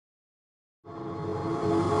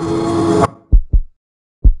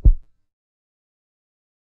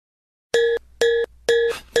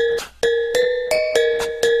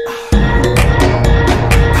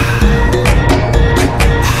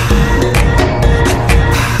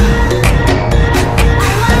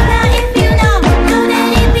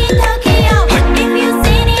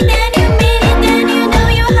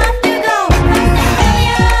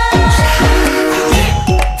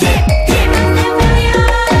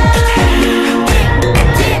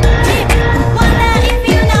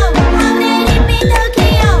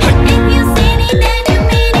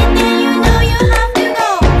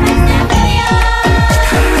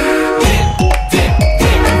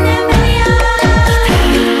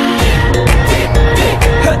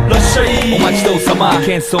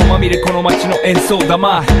喧騒まみれこの街の演奏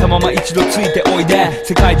玉たまま一度ついておいで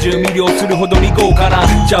世界中魅了するほどに豪華な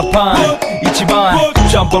ジャパン一番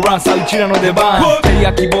ジャンプアランさうちらの出番テリ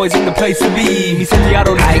ヤキボーイズ in the place to be 見せてや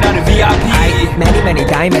ろうになる VIP Many many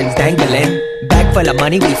diamonds dangling Bag full of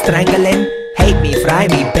money we strangling Hate me, fry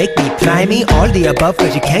me, bake me, try me All the above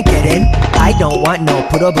cause you can't get in I don't want no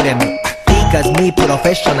problem Because me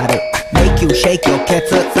professional Make you shake your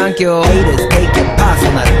cats Thank you Haters take it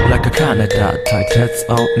personal Like a Canada tight heads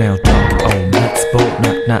out Now talk oh let's go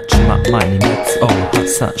not my money let's all hot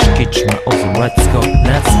sun skitch my own let's go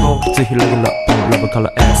let's go ぜひレギュラーラブか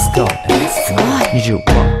ら let's go 20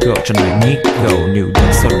万個じゃない2個入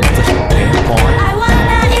力それまた1ピンポイント I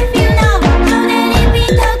wonder if you know Know that it be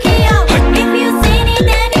Tokyo If you seen it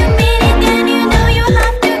then you mean it Then you know you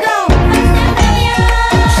have to go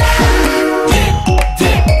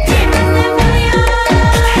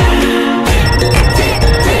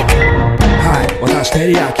私テ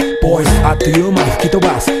リヤキボイスあっという間吹き飛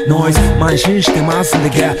ばすノイズ慢心してますんで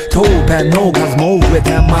ゲットペンの数も増え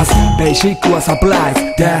てますベーシックはサプライズ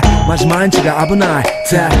でマジ毎日が危ない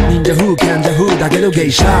ぜ忍者風賢者風だけどゲ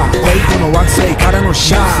イシャーフェイクの惑星からの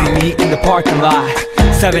シャー You see me in the parking lot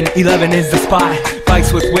 7-Eleven is the spot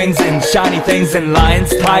Bikes with wings and shiny things and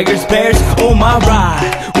lions, tigers, bears, oh my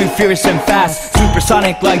ride We fierce and fast,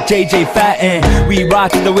 supersonic like JJ Fatten We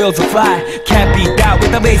ride till the wheels are flat Can't beat that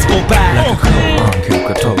with a baseball bat Like a cool 急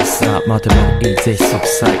が飛ぶさまでもいいぜ即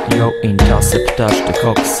歳よインターセプターして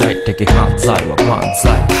国際的犯罪は万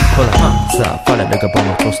歳ほらハンザーファレルがボ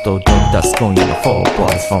ムコストをドク出す今夜の4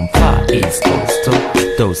 boys from far east coast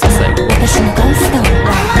どうさせる私のゴースト I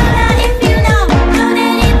wonder if you know Know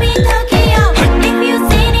that it be Tokyo If you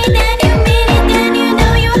seen it then you mean it Then you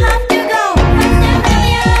know you have to go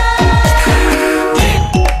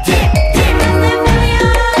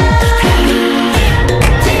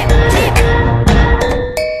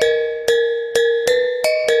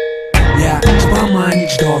Yeah 一番毎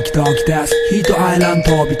日ドキドキですヒートアイラン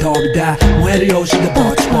ド飛び飛びで燃えるよしで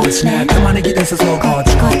ぼちぼちね玉ねぎで誘うこっ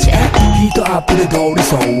ちこっちへヒートアップで通り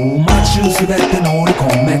そう街中すべて乗り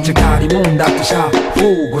込むめっちゃ借りもんだってシャー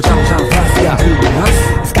フごちゃごちゃフラスやフーナス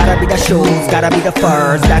It's gotta be the shoes, gotta be the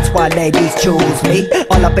furs That's why ladies choose me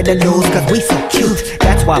All up in the news cause we so cute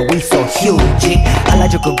That's why we so huge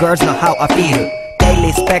Harajuku girls know how I feel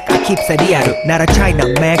Daily spec I keep it real Not a China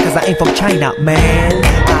man cause I ain't from China man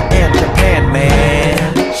I am Japan man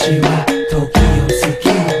私は時を好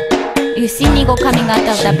き You see Nigo coming out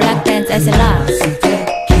of the black pants as a love